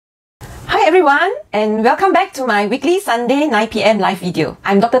Hi everyone, and welcome back to my weekly Sunday 9 PM live video.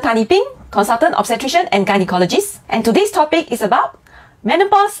 I'm Dr. Tani Ping, consultant obstetrician and gynecologist, and today's topic is about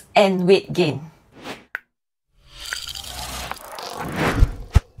menopause and weight gain.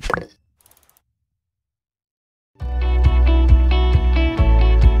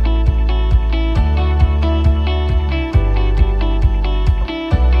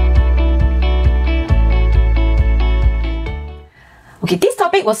 Okay, this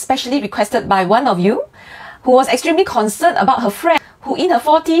topic was specially requested by one of you who was extremely concerned about her friend who in her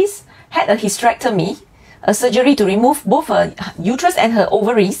 40s had a hysterectomy, a surgery to remove both her uterus and her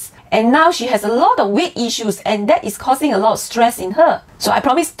ovaries, and now she has a lot of weight issues and that is causing a lot of stress in her. So I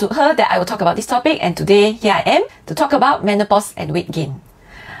promised to her that I will talk about this topic, and today here I am to talk about menopause and weight gain.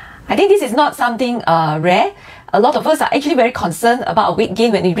 I think this is not something rare. A lot of us are actually very concerned about weight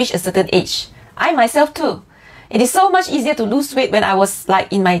gain when we reach a certain age. I myself too. It is so much easier to lose weight when I was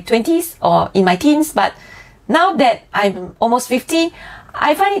like in my 20s or in my teens, but now that I'm almost 50,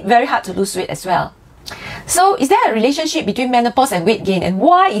 I find it very hard to lose weight as well. So is there a relationship between menopause and weight gain, and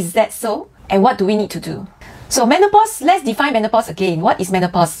why is that so? And what do we need to do? So menopause, let's define menopause again. What is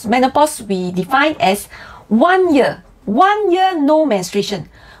menopause? Menopause we define as 1 year. 1 year no menstruation.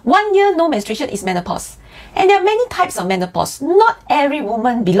 1 year no menstruation is menopause. And there are many types of menopause. Not every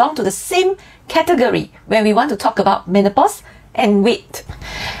woman belongs to the same category when we want to talk about menopause and weight.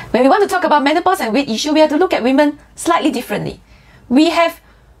 When we want to talk about menopause and weight issue, we have to look at women slightly differently. We have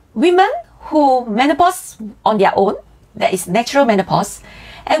women who menopause on their own, that is natural menopause.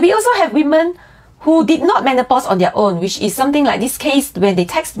 And we also have women who did not menopause on their own, which is something like this case when they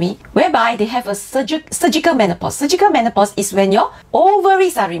text me, whereby they have a surgical menopause. Surgical menopause is when your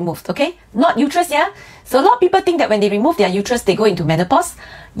ovaries are removed, okay? Not uterus, yeah? So a lot of people think that when they remove their uterus, they go into menopause.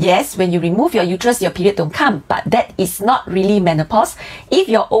 Yes, when you remove your uterus, your period don't come, but that is not really menopause if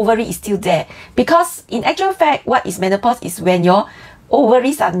your ovary is still there. Because in actual fact, what is menopause is when your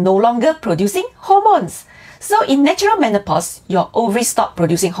ovaries are no longer producing hormones. So in natural menopause, your ovaries stop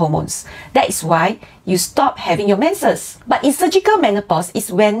producing hormones. That is why you stop having your menses. But in surgical menopause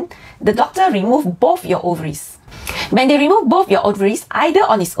is when the doctor removes both your ovaries. When they remove both your ovaries, either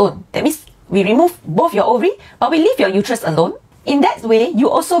on its own, that means we remove both your ovary, but we leave your uterus alone. In that way, you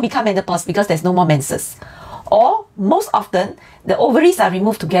also become menopause because there's no more menses. Or most often, the ovaries are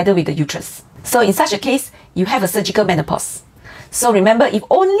removed together with the uterus. So in such a case, you have a surgical menopause. So remember, if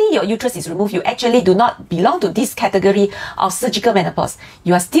only your uterus is removed, you actually do not belong to this category of surgical menopause.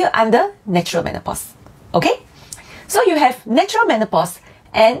 You are still under natural menopause. Okay? So you have natural menopause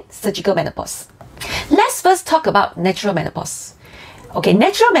and surgical menopause. Let's first talk about natural menopause. Okay,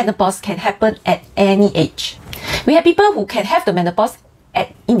 natural menopause can happen at any age. We have people who can have the menopause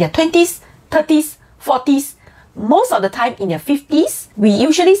in their 20s, 30s, 40s, most of the time in their 50s. We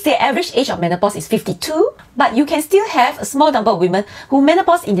usually say average age of menopause is 52, but you can still have a small number of women who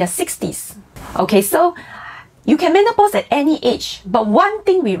menopause in their 60s. Okay, so you can menopause at any age, but one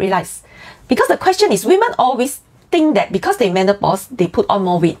thing we realize, because the question is, women always think that because they menopause, they put on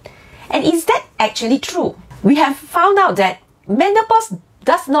more weight. And is that actually true? We have found out that menopause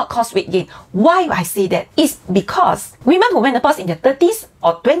does not cause weight gain. Why I say that? It's because women who menopause in their 30s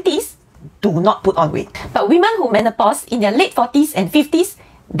or 20s do not put on weight. But women who menopause in their late 40s and 50s,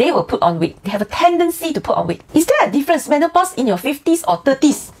 they will put on weight. They have a tendency to put on weight. Is there a difference menopause in your 50s or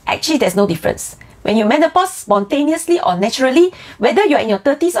 30s? Actually, there's no difference. When you menopause spontaneously or naturally, whether you're in your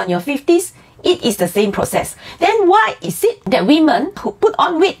 30s or in your 50s, it is the same process. Then why is it that women who put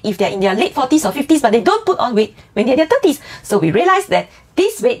on weight if they're in their late 40s or 50s, but they don't put on weight when they're in their 30s? So we realize that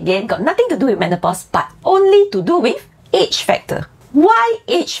this weight gain got nothing to do with menopause, but only to do with age factor. Why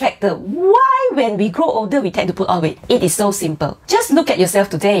age factor? Why when we grow older we tend to put on weight? It is so simple. Just look at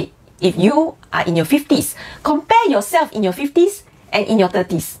yourself today. If you are in your 50s, compare yourself in your 50s and in your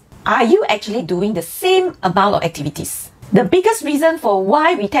 30s. Are you actually doing the same amount of activities? The biggest reason for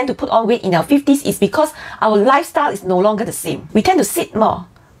why we tend to put on weight in our 50s is because our lifestyle is no longer the same. We tend to sit more.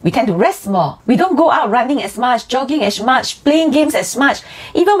 We tend to rest more. We don't go out running as much, jogging as much, playing games as much.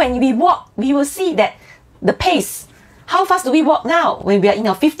 Even when we walk, we will see that the pace. How fast do we walk now when we are in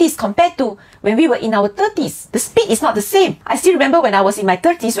our 50s compared to when we were in our 30s? The speed is not the same. I still remember when I was in my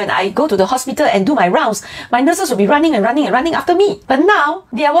 30s, when I go to the hospital and do my rounds, my nurses will be running and running and running after me. But now,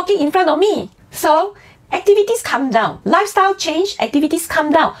 they are walking in front of me. So, activities come down. Lifestyle change, activities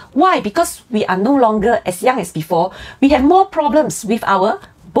come down. Why? Because we are no longer as young as before. We have more problems with our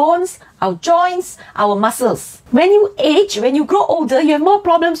bones, our joints, our muscles. When you age, when you grow older, you have more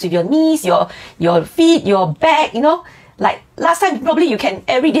problems with your knees, your feet, your back, you know. Like last time, probably you can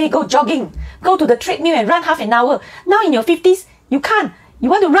every day go jogging, go to the treadmill and run half an hour. Now in your 50s, you can't. You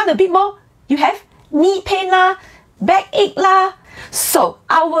want to run a bit more, you have knee pain lah, backache lah. So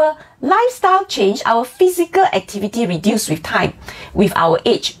our lifestyle change, our physical activity reduced with time, with our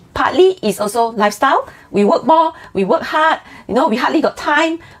age. Partly is also lifestyle. We work more, we work hard, we hardly got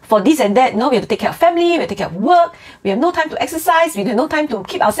time for this and that. We have to take care of family, we have to take care of work, we have no time to exercise, we have no time to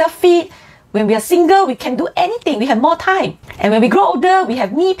keep ourselves fit. When we are single, we can do anything, we have more time. And when we grow older, we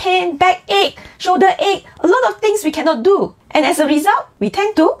have knee pain, backache, shoulder ache, a lot of things we cannot do. And as a result, we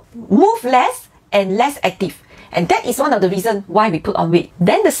tend to move less and less active. And that is one of the reasons why we put on weight.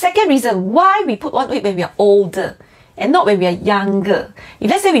 Then the second reason why we put on weight when we are older and not when we are younger.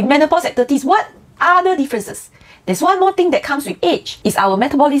 If let's say with menopause at 30s, what are the differences? There's one more thing that comes with age, is our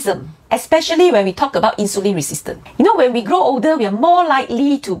metabolism, especially when we talk about insulin resistance. When we grow older, we are more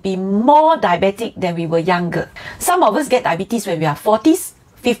likely to be more diabetic than we were younger. Some of us get diabetes when we are 40s,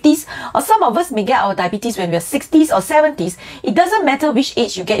 50s, or some of us may get our diabetes when we are 60s or 70s. It doesn't matter which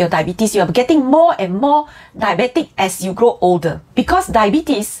age you get your diabetes, you are getting more and more diabetic as you grow older, because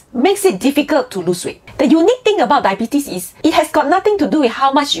diabetes makes it difficult to lose weight. The unique thing about diabetes is it has got nothing to do with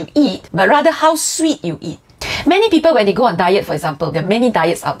how much you eat, but rather how sweet you eat. Many people, when they go on diet, for example, there are many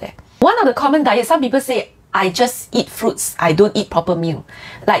diets out there. One of the common diets, some people say, I just eat fruits, I don't eat proper meal.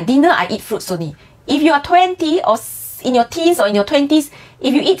 Like dinner, I eat fruits only. If you are 20 or in your teens or in your 20s,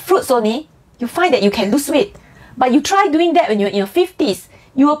 if you eat fruits only, you find that you can lose weight. But you try doing that when you're in your 50s,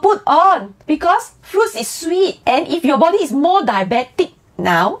 you will put on, because fruits is sweet. And if your body is more diabetic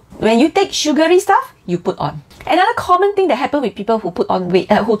now, when you take sugary stuff, you put on. Another common thing that happens with people who put on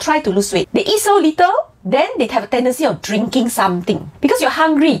weight, who try to lose weight, they eat so little, then they have a tendency of drinking something. Because you're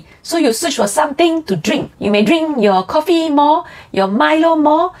hungry, so you search for something to drink. You may drink your coffee more, your Milo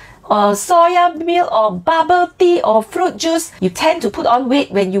more, or soya milk, or bubble tea, or fruit juice. You tend to put on weight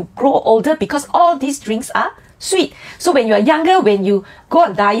when you grow older because all these drinks are sweet. So when you are younger, when you go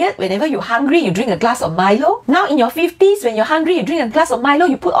on diet, whenever you're hungry, you drink a glass of Milo. Now in your 50s, when you're hungry, you drink a glass of Milo,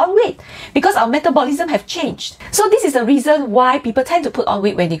 you put on weight because our metabolism have changed. So this is the reason why people tend to put on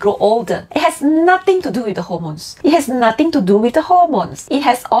weight when they grow older. It has nothing to do with the hormones. It has nothing to do with the hormones. It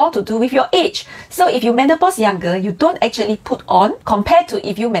has all to do with your age. So if you menopause younger, you don't actually put on compared to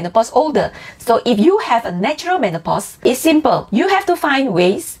if you menopause older. So if you have a natural menopause, it's simple. You have to find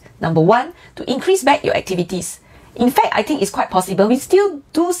ways, number one, to increase back your activities. In fact, I think it's quite possible. We still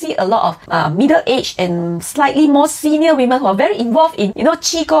do see a lot of middle-aged and slightly more senior women who are very involved in,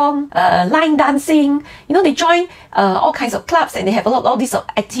 qigong, line dancing. They join all kinds of clubs and they have all these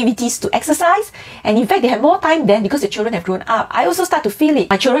activities to exercise. And in fact, they have more time then because the children have grown up. I also start to feel it.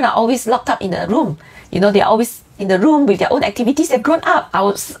 My children are always locked up in a room. They are always in the room with their own activities. They've grown up.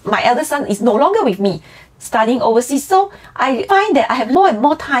 My eldest son is no longer with me, studying overseas. So I find that I have more and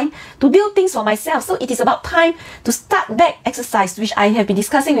more time to do things for myself. So it is about time to start back exercise, which I have been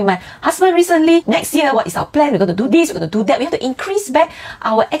discussing with my husband recently. Next year, what is our plan? We're going to do this, we're going to do that. We have to increase back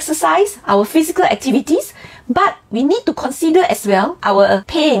our exercise, our physical activities. But we need to consider as well our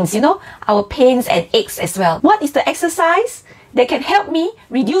pains, our pains and aches as well. What is the exercise that can help me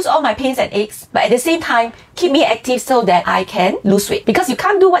reduce all my pains and aches, but at the same time, keep me active so that I can lose weight? Because you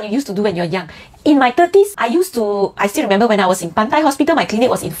can't do what you used to do when you're young. In my 30s, I still remember when I was in Pantai Hospital, my clinic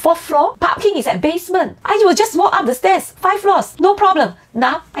was in 4th floor. Parking is at basement. I will just walk up the stairs, 5 floors, no problem.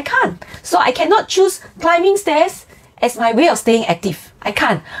 Now, I can't. So I cannot choose climbing stairs as my way of staying active. I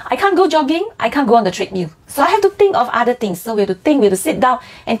can't go jogging, I can't go on the treadmill. So I have to think of other things. So we have to sit down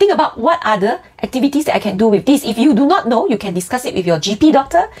and think about what other activities that I can do with this. If you do not know, you can discuss it with your GP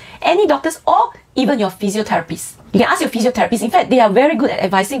doctor, any doctors, or even your physiotherapist. You can ask your physiotherapist. In fact, they are very good at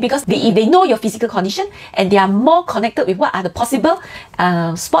advising because if they know your physical condition and they are more connected with what are the possible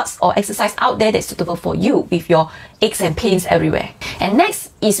sports or exercise out there that's suitable for you with your aches and pains everywhere. And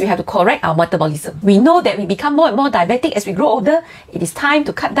next is we have to correct our metabolism. We know that we become more and more diabetic as we grow older. It is time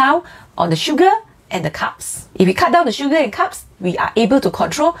to cut down on the sugar and the carbs. If we cut down the sugar and carbs, we are able to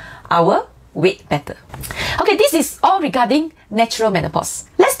control our weight better. Okay, this is all regarding natural menopause.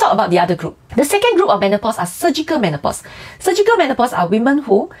 Let's talk about the other group. The second group of menopause are surgical menopause. Surgical menopause are women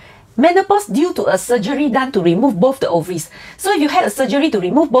who menopause due to a surgery done to remove both the ovaries. So if you had a surgery to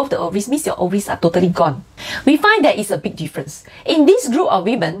remove both the ovaries, means your ovaries are totally gone. We find there is a big difference. In this group of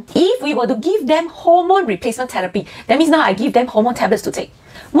women, if we were to give them hormone replacement therapy, that means now I give them hormone tablets to take.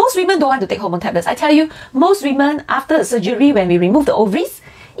 Most women don't want to take hormone tablets. I tell you, most women after a surgery, when we remove the ovaries,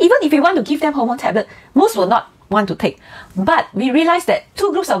 even if we want to give them hormone tablet, most will not want to take. But we realize that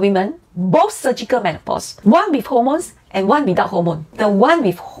two groups of women, both surgical menopause, one with hormones and one without hormone. The one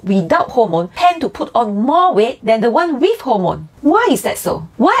without hormone tend to put on more weight than the one with hormone. Why is that so?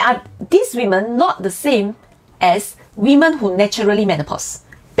 Why are these women not the same as women who naturally menopause?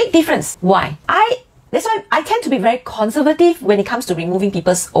 Big Big difference. Why? That's why I tend to be very conservative when it comes to removing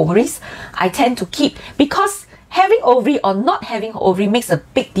people's ovaries. I tend to keep, because having ovary or not having ovary makes a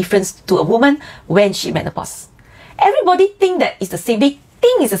big difference to a woman when she menopause. Everybody think that it's the same. They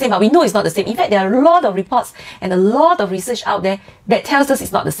think it's the same, but we know it's not the same. In fact, there are a lot of reports and a lot of research out there that tells us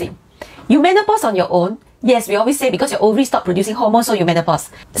it's not the same. You menopause on your own. Yes, we always say because your ovary stop producing hormones, so you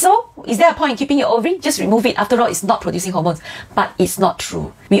menopause. So, is there a point in keeping your ovary? Just remove it. After all, it's not producing hormones. But it's not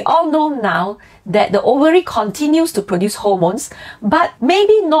true. We all know now that the ovary continues to produce hormones, but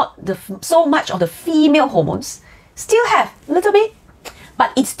maybe not so much of the female hormones. Still have a little bit,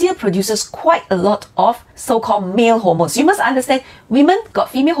 but it still produces quite a lot of so-called male hormones. You must understand, women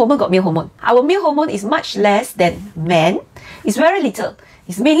got female hormone, got male hormone. Our male hormone is much less than men. It's very little.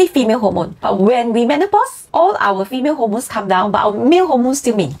 It's mainly female hormone. But when we menopause, all our female hormones come down, but our male hormones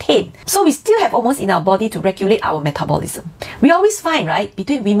still maintain. So we still have hormones in our body to regulate our metabolism. We always find, right,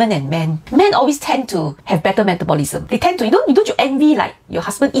 between women and men always tend to have better metabolism. They tend to, don't you envy like your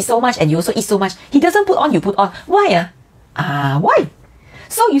husband eats so much and you also eat so much. He doesn't put on, you put on. Why? Why?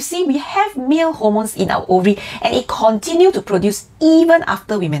 So you see, we have male hormones in our ovary and it continues to produce even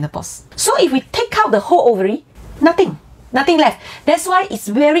after we menopause. So if we take out the whole ovary, nothing left. That's why it's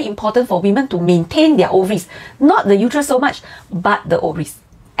very important for women to maintain their ovaries. Not the uterus so much, but the ovaries.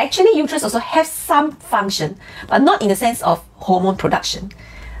 Actually, uterus also has some function, but not in the sense of hormone production.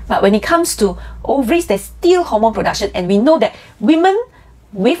 But when it comes to ovaries, there's still hormone production, and we know that women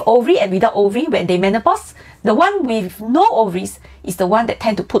with ovary and without ovary, when they menopause, the one with no ovaries is the one that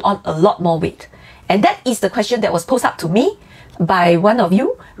tend to put on a lot more weight. And that is the question that was posed up to me by one of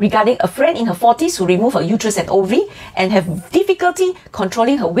you regarding a friend in her 40s who removed her uterus and ovary and have difficulty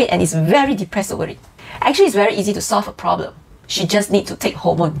controlling her weight and is very depressed over it. Actually, it's very easy to solve a problem. She just needs to take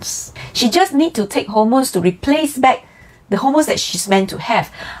hormones. She just needs to take hormones to replace back the hormones that she's meant to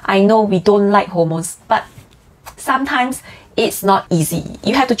have. I know we don't like hormones, but sometimes it's not easy.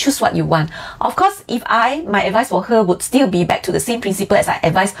 You have to choose what you want. Of course, my advice for her would still be back to the same principle as I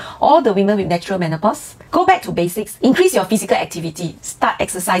advise all the women with natural menopause. Go back to basics. Increase your physical activity. Start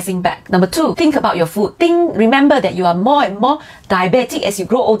exercising back. Number 2, think about your food. Remember that you are more and more diabetic as you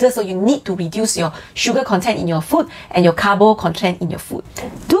grow older, so you need to reduce your sugar content in your food and your carbo content in your food.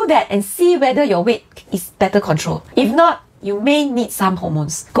 Do that and see whether your weight is better controlled. If not, you may need some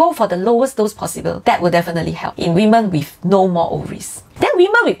hormones. Go for the lowest dose possible. That will definitely help in women with no more ovaries. Then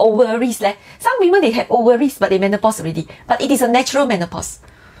women with ovaries, some women they have ovaries but they menopause already. But it is a natural menopause.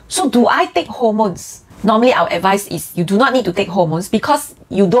 So do I take hormones? Normally our advice is you do not need to take hormones because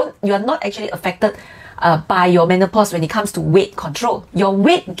you are not actually affected by your menopause when it comes to weight control. Your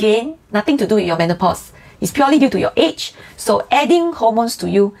weight gain, nothing to do with your menopause. It's purely due to your age. So adding hormones to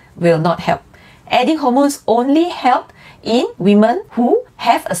you will not help. Adding hormones only help in women who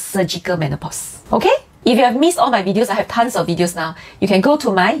have a surgical menopause. Okay? If you have missed all my videos, I have tons of videos now. You can go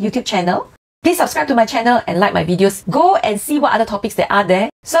to my YouTube channel. Please subscribe to my channel and like my videos. Go and see what other topics there are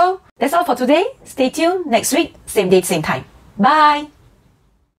there. So, that's all for today. Stay tuned. Next week, same date, same time. Bye!